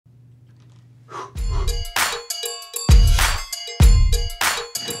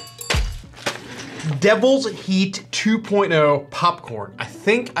Devil's Heat 2.0 popcorn. I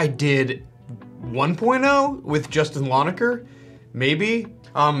think I did 1.0 with Justin Loneker, maybe.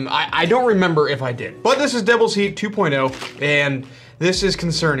 I don't remember if I did. But this is Devil's Heat 2.0, and this is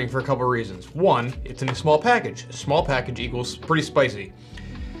concerning for a couple reasons. One, it's in a small package. A small package equals pretty spicy.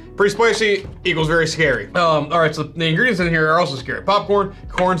 Pretty spicy equals very scary. All right, so the ingredients in here are also scary. Popcorn,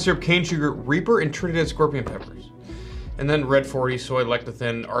 corn syrup, cane sugar, Reaper, and Trinidad scorpion peppers. And then red 40, soy,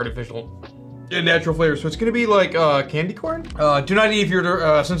 lecithin, artificial, and natural flavors. So it's gonna be like candy corn. Do not eat if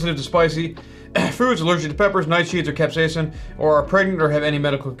you're sensitive to spicy foods, allergic to peppers, nightshades, or capsaicin, or are pregnant or have any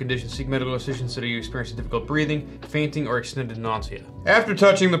medical conditions. Seek medical assistance if you experience difficult breathing, fainting, or extended nausea. After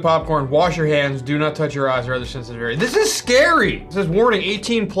touching the popcorn, wash your hands. Do not touch your eyes or other sensitive areas. This is scary. It says warning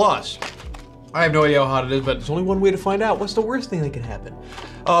 18 plus. I have no idea how hot it is, but there's only one way to find out. What's the worst thing that could happen?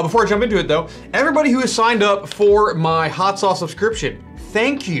 Before I jump into it though, everybody who has signed up for my hot sauce subscription,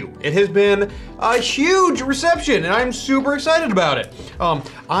 thank you. It has been a huge reception, and I'm super excited about it.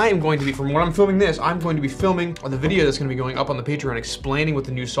 I am going to be, from when I'm filming this, I'm going to be filming the video that's going to be going up on the Patreon explaining what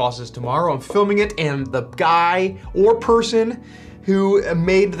the new sauce is tomorrow. I'm filming it, and the guy or person who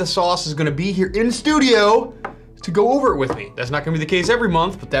made the sauce is going to be here in studio to go over it with me. That's not gonna be the case every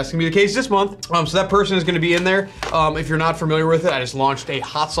month, but that's gonna be the case this month. So that person is gonna be in there. If you're not familiar with it, I just launched a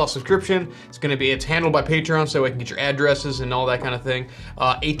hot sauce subscription. It's handled by Patreon, so I can get your addresses and all that kind of thing.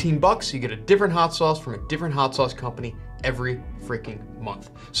 18 bucks, you get a different hot sauce from a different hot sauce company every freaking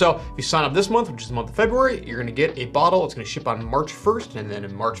month. So if you sign up this month, which is the month of February, you're gonna get a bottle. It's gonna ship on March 1st, and then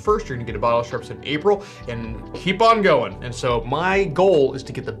in March 1st, you're gonna get a bottle ships in April, and keep on going. And so my goal is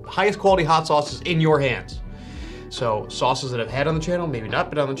to get the highest quality hot sauces in your hands. So sauces that I've had on the channel, maybe not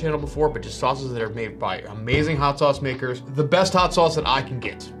been on the channel before, but just sauces that are made by amazing hot sauce makers. The best hot sauce that I can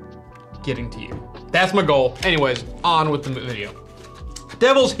get, getting to you. That's my goal. Anyways, on with the video.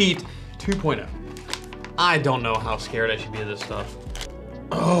 Devil's Heat 2.0. I don't know how scared I should be of this stuff.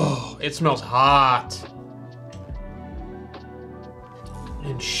 Oh, it smells hot.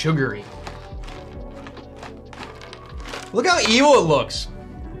 And sugary. Look how evil it looks.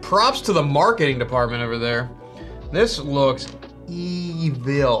 Props to the marketing department over there. This looks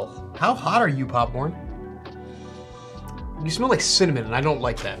evil. How hot are you, popcorn? You smell like cinnamon, and I don't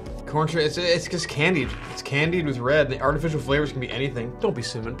like that. Corn syrup, it's just candied. It's candied with red. The artificial flavors can be anything. Don't be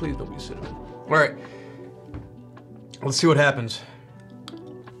cinnamon, please don't be cinnamon. All right, let's see what happens.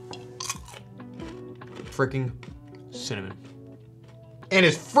 Freaking cinnamon. And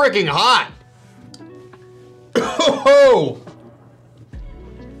it's freaking hot. Oh!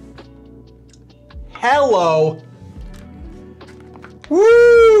 Hello.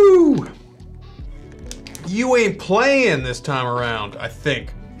 Woo! You ain't playing this time around, I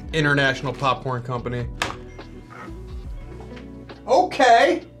think. International Popcorn Company.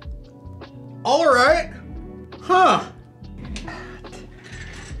 Okay. All right. Huh.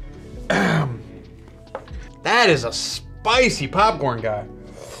 That is a spicy popcorn guy.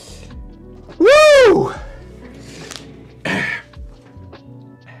 Woo!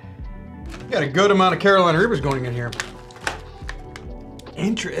 Got a good amount of Carolina Reapers going in here.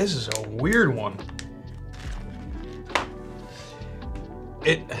 This is a weird one.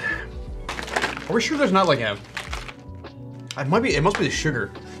 Are we sure there's not like a... it must be the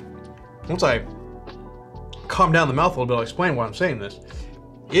sugar. Once I calm down the mouth a little bit, I'll explain why I'm saying this.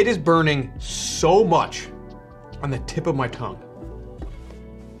 It is burning so much on the tip of my tongue.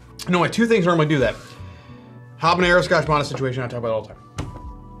 No, my two things normally do that. Habanero, Scotch bonnet situation, I talk about it all the time.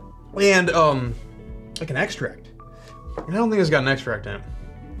 And, like an extract. I don't think it's got an extract in it.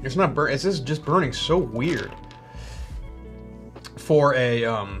 It's not burnt, it's just burning so weird for a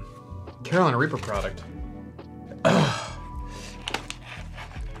Carolina Reaper product.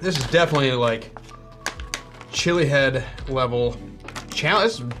 This is definitely like chili head level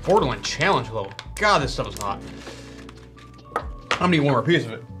challenge. This is borderline challenge level. God, this stuff is hot. I'm gonna eat one more piece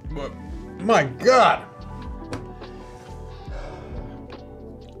of it, but my God.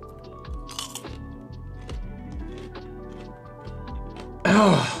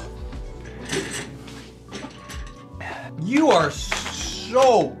 Oh. You are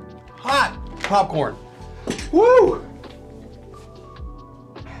so hot, popcorn. Woo!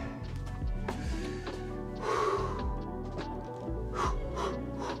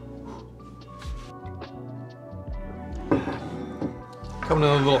 Coming in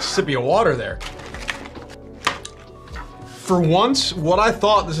a little sippy of water there. For once, what I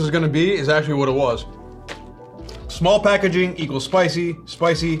thought this was gonna be is actually what it was. Small packaging equals spicy,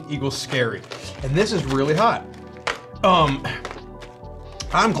 spicy equals scary. And this is really hot.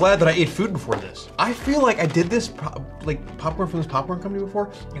 I'm glad that I ate food before this. I feel like I did this, like popcorn from this popcorn company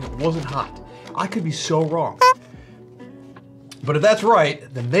before, and it wasn't hot. I could be so wrong. But if that's right,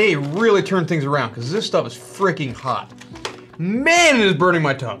 then they really turned things around, because this stuff is freaking hot. Man, it is burning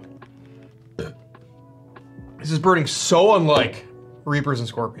my tongue. This is burning so unlike Reapers and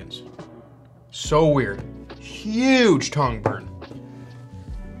Scorpions. So weird. Huge tongue burn.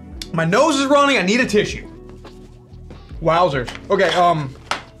 My nose is running, I need a tissue. Wowzers. Okay,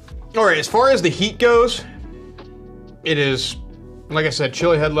 all right, as far as the heat goes, it is, like I said,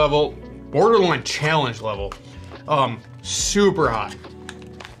 chili head level, borderline challenge level. Super hot.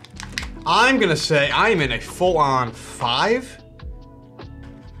 I'm gonna say I'm in a full-on 5.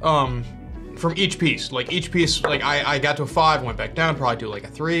 From each piece. Like each piece, like I got to a 5, went back down, probably do like a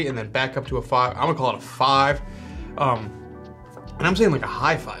 3, and then back up to a 5. I'm gonna call it a 5. And I'm saying like a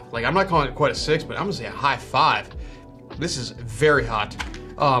high 5. Like I'm not calling it quite a 6, but I'm gonna say a high 5. This is very hot.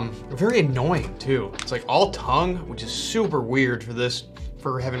 Very annoying too. It's like all tongue, which is super weird for this,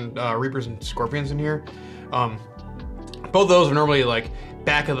 for having Reapers and Scorpions in here. Both of those are normally like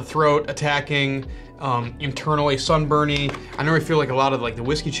back of the throat attacking, internally sunburny. I normally feel like a lot of like the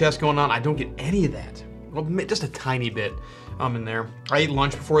whiskey chest going on. I don't get any of that. Well, just a tiny bit in there. I ate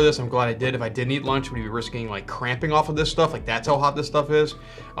lunch before this. I'm glad I did. If I didn't eat lunch, would be risking like cramping off of this stuff. Like that's how hot this stuff is.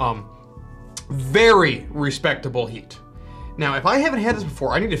 Very respectable heat. Now, if I haven't had this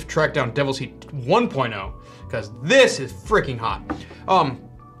before, I need to track down Devil's Heat 1.0 because this is freaking hot.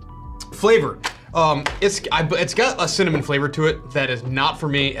 Flavor. It's got a cinnamon flavor to it that is not for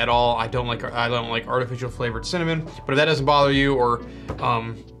me at all. I don't like artificial flavored cinnamon, but if that doesn't bother you, or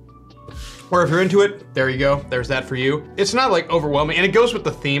if you're into it, there you go. There's that for you. It's not like overwhelming, and it goes with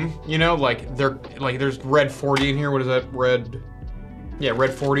the theme. You know, like there's red 40 in here. What is that?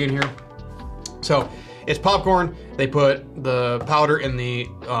 Red 40 in here. So it's popcorn. They put the powder in the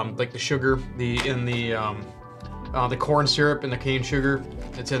like the sugar, the corn syrup and the cane sugar.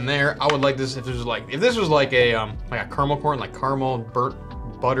 It's in there. I would like this if this was like a caramel corn, like caramel burnt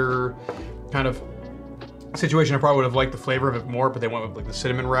butter kind of situation. I probably would have liked the flavor of it more, but they went with like the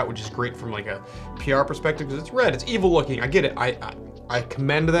cinnamon route, which is great from like a PR perspective because it's red, it's evil looking. I get it. I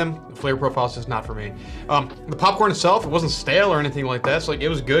commend them. The flavor profile is just not for me. The popcorn itself, it wasn't stale or anything like that. So like it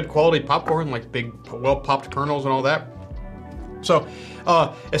was good quality popcorn, like big, well popped kernels and all that. So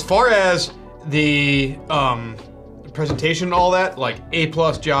as far as the presentation and all that, like A+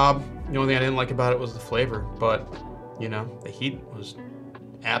 job. The only thing I didn't like about it was the flavor, but you know, the heat was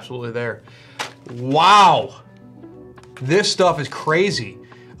absolutely there. Wow, this stuff is crazy.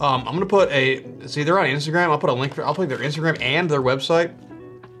 I'm gonna put see, they're on Instagram. I'll put a link. I'll put their Instagram and their website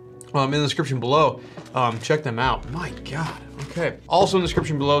in the description below. Check them out. My God. Okay. Also in the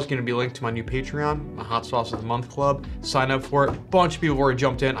description below is going to be a link to my new Patreon, my Hot Sauce of the Month Club. Sign up for it. A bunch of people have already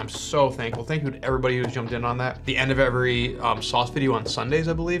jumped in. I'm so thankful. Thank you to everybody who's jumped in on that. The end of every sauce video on Sundays,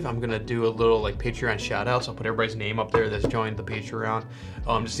 I believe, I'm going to do a little like Patreon shout outs. I'll put everybody's name up there that's joined the Patreon,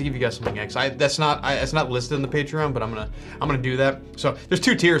 just to give you guys something extra. It's not listed in the Patreon, but I'm gonna do that. So there's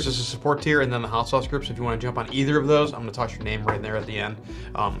 2 tiers. There's a support tier and then the hot sauce group. So if you want to jump on either of those, I'm gonna toss your name right there at the end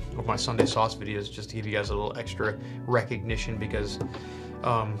of my Sunday sauce videos, just to give you guys a little extra recognition because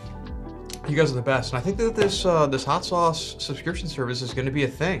you guys are the best. And I think that this hot sauce subscription service is going to be a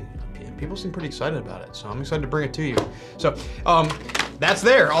thing. People seem pretty excited about it, so I'm excited to bring it to you. So that's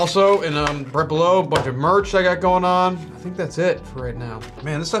there. Also, and right below, a bunch of merch I got going on. I think that's it for right now.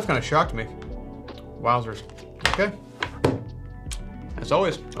 Man, this stuff kind of shocked me. Wowzers. Okay. As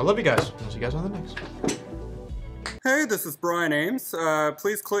always, I love you guys. I'll see you guys on the next. Hey, this is Brian Ames.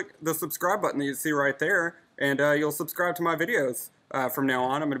 Please click the subscribe button that you see right there, and you'll subscribe to my videos. From now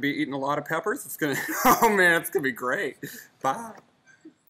on, I'm going to be eating a lot of peppers. It's going to, oh man, it's going to be great. Bye.